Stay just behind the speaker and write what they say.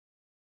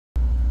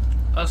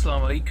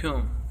Assalamu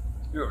alaikum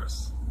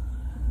viewers.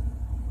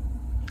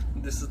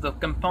 This is the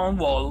compound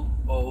wall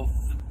of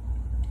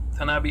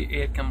Tanabe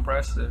Air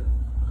Compressor,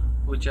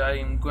 which I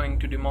am going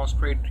to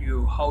demonstrate to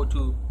you how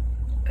to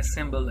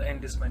assemble and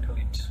dismantle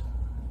it.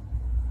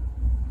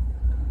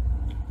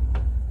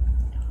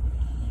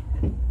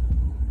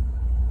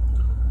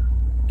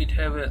 It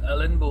have a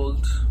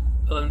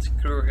Allen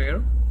screw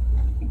here.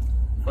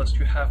 First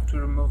you have to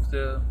remove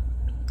the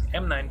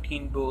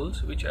M19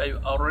 bolts, which I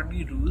already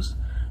used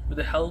with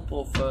the help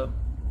of a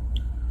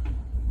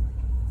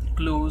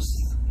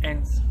close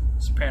end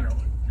spanner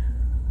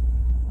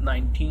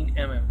 19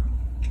 mm,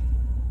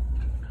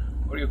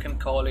 or you can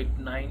call it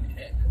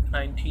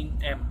 19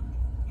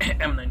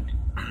 M19.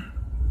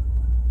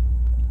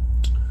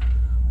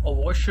 A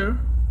washer,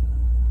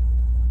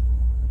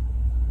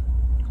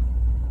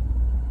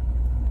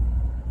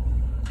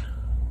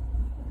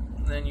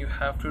 then you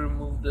have to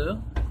remove the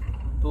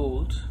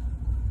bolt.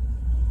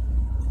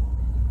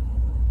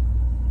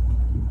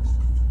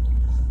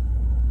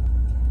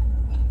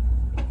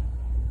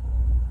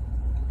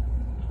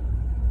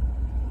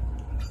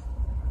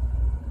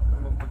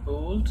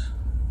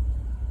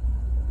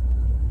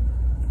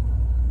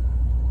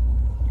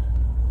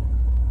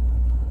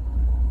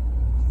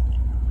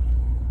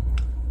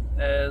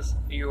 As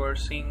you are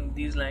seeing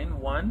these lines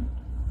 1,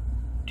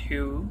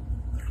 2,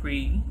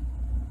 3,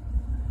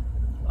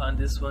 and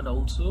this one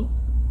also,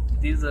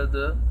 these are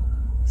the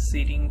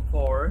seating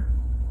for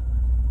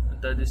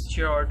the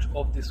discharge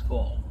of this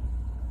valve,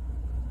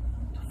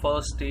 the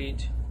first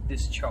stage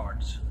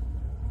discharge.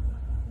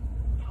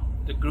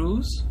 The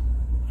grooves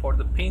for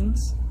the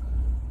pins,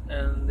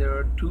 and there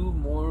are two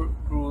more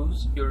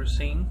grooves you're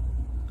seeing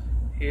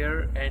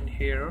here and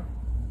here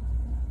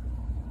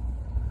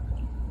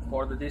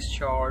for the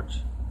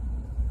discharge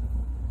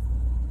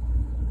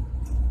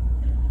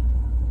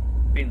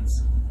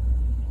pins.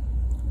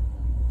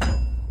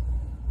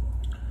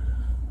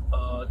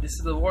 This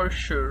is a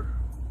washer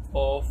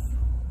of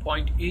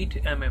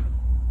 0.8 mm.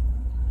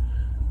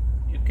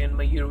 You can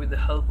measure with the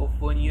help of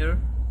vernier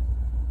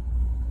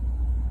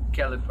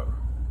caliper.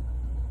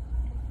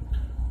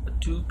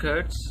 Two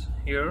cuts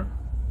here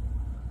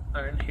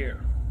and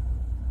here.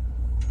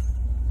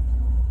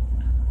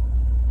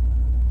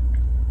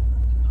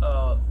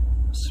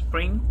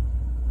 Spring.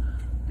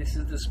 This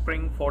is the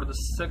spring for the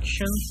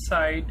suction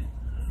side,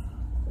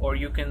 or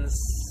you can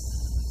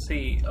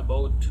say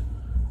about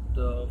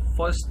the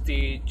first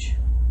stage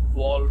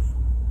valve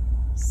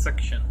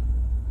suction.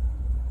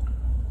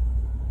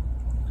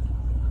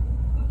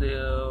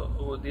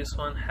 This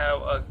one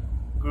have a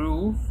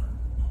groove,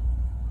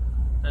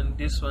 and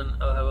this one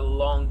will have a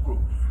long groove.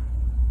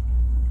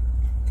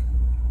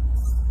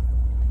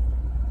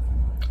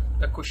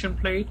 The cushion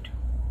plate,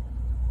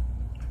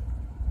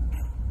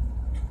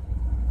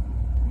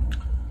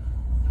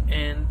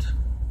 and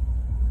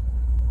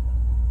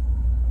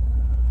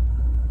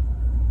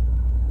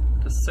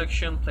the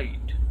suction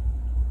plate.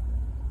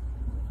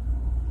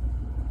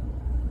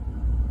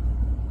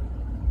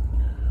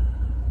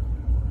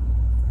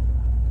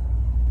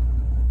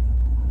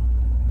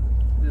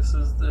 This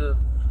is the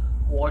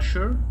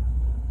washer,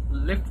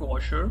 lift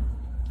washer,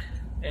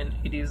 and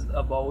it is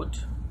about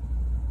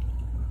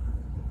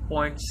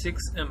 0.6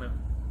 mm.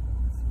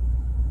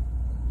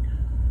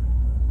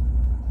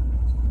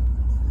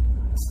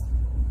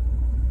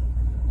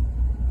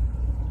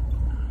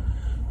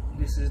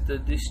 This is the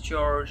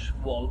discharge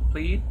valve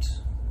plate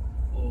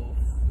of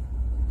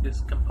this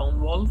compound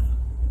valve.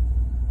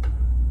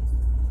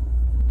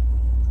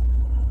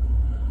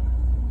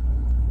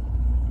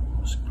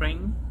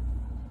 Spring,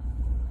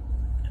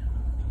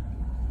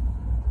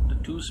 the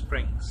two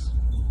springs.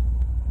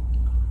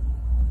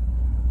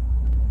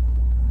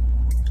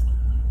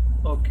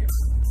 Okay,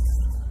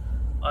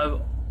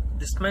 I've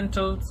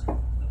dismantled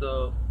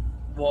the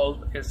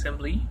valve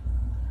assembly,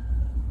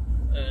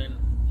 and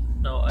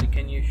now I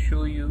can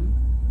show you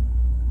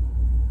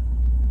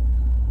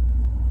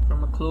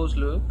from a close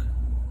look.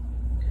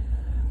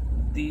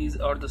 These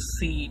are the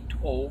seat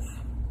of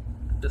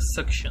the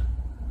suction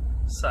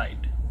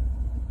side.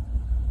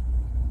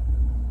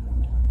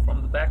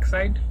 From the back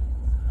side,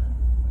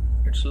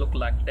 it's look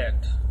like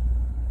that.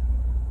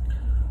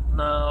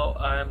 Now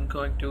I'm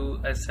going to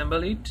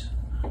assemble it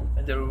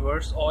in the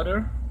reverse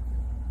order.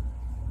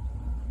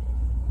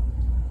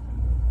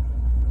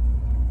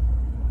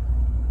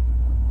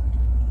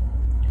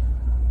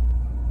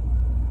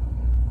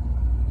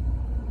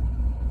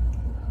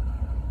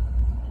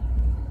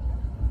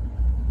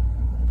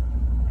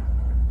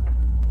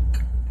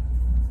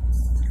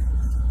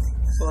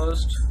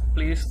 First,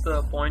 place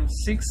the 0.6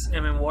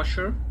 mm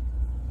washer.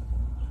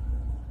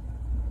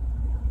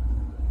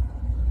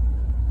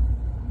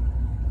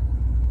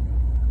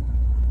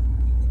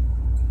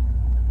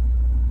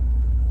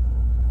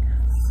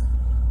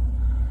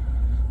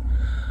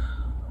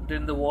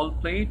 Then the wall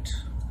plate.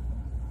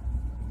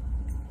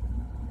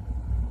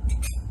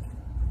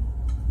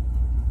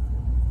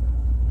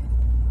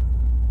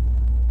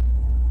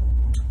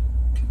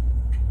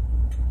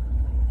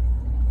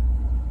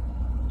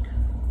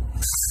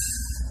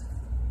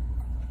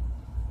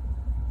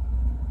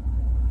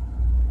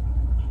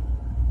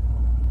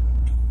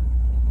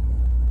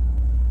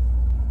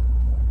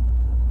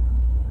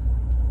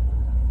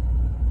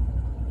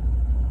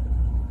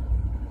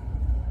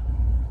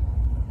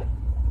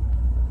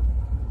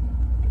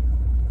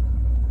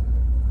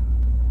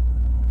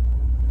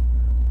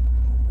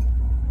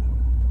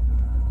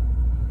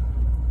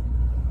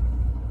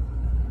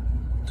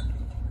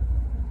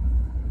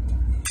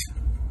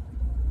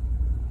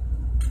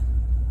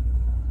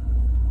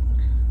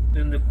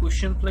 Then the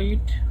cushion plate.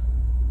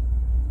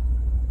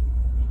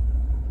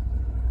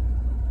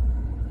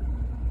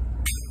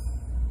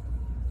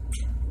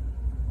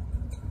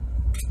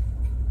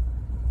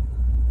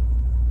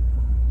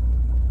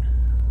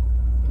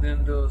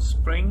 Then the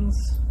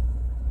springs.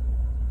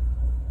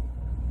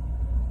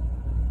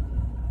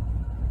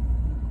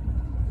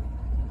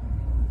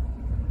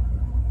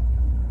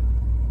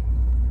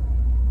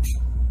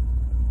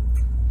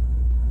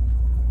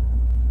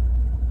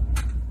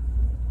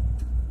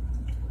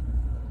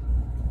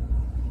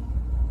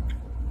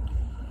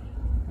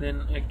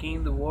 Then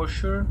again the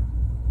washer.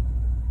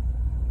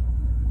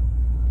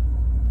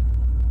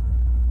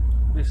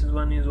 This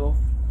one is of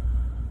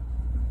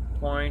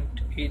 0.8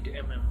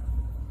 mm.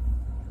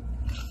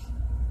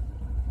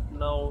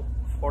 Now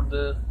for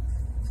the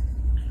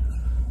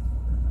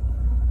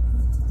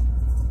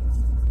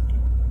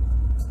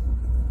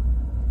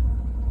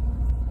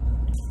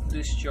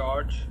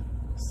discharge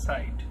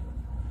side,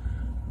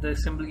 the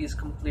assembly is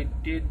complete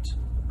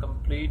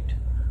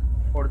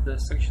for the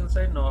suction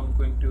side. Now I'm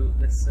going to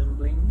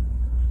assembling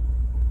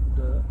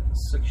the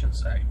suction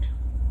side.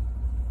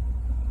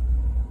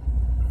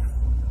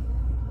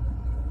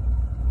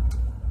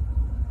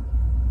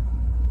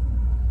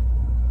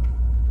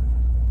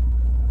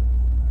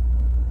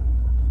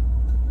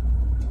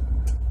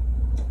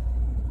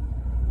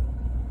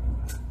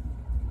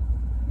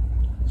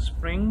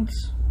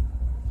 Springs,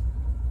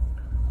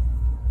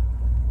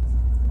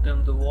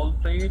 then the wall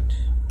plate,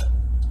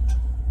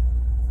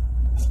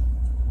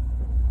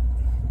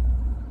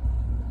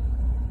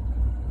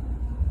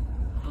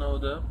 now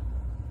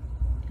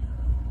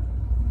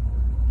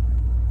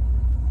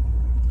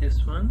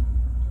this one.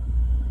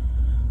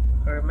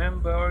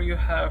 Remember, you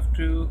have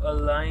to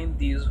align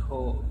these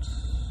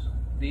holes,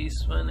 this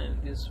one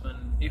and this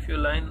one. If you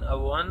align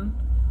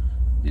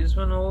this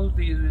one hole,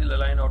 these will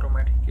align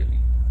automatically.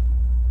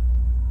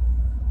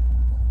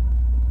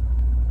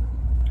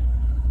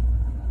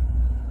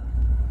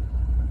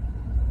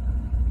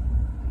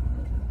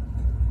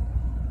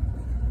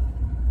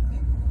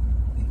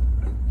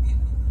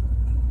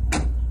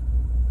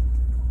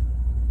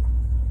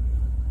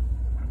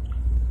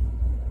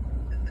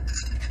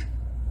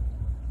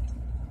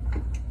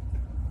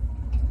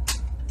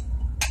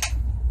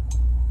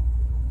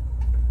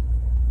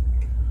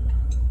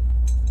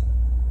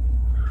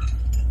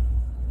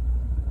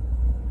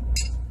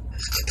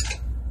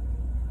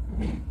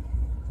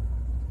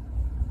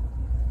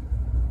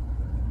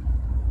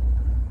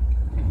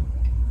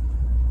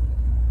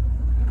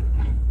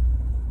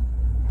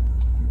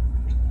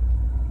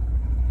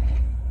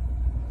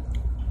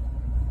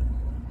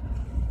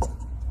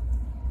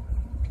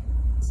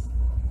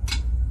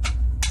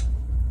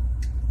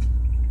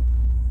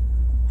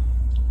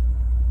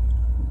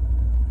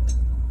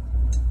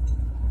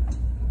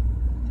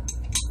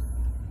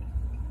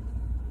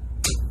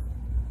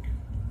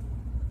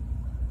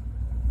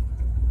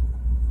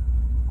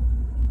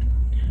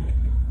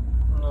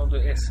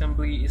 The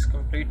assembly is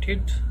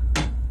completed.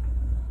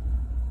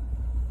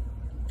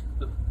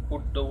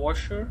 Put the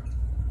washer,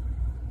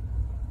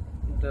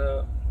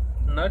 the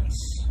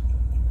nuts,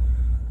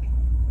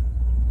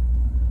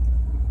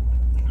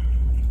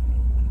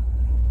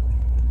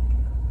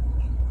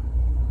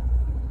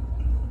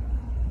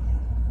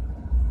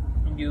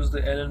 use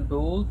the Allen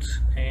bolt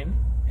and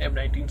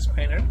M19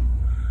 spanner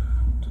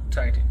to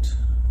tighten it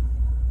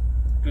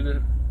to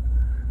the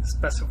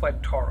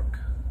specified torque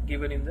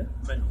given in the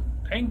menu.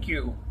 Thank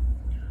you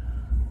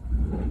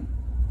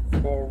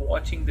for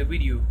watching the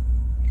video.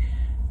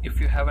 If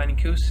you have any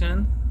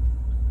question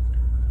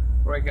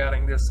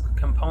regarding this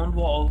compound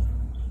valve,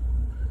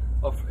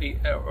 or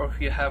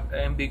if you have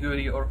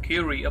ambiguity or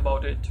query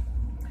about it,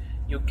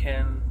 you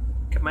can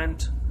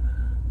comment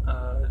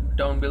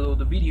down below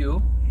the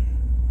video.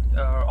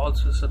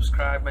 Also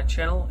subscribe my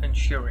channel and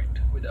share it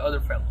with other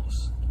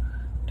fellows.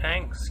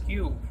 Thanks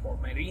you for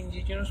my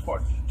engineers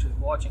for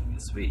watching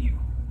this video.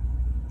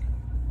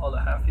 All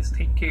I have is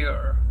take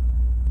care.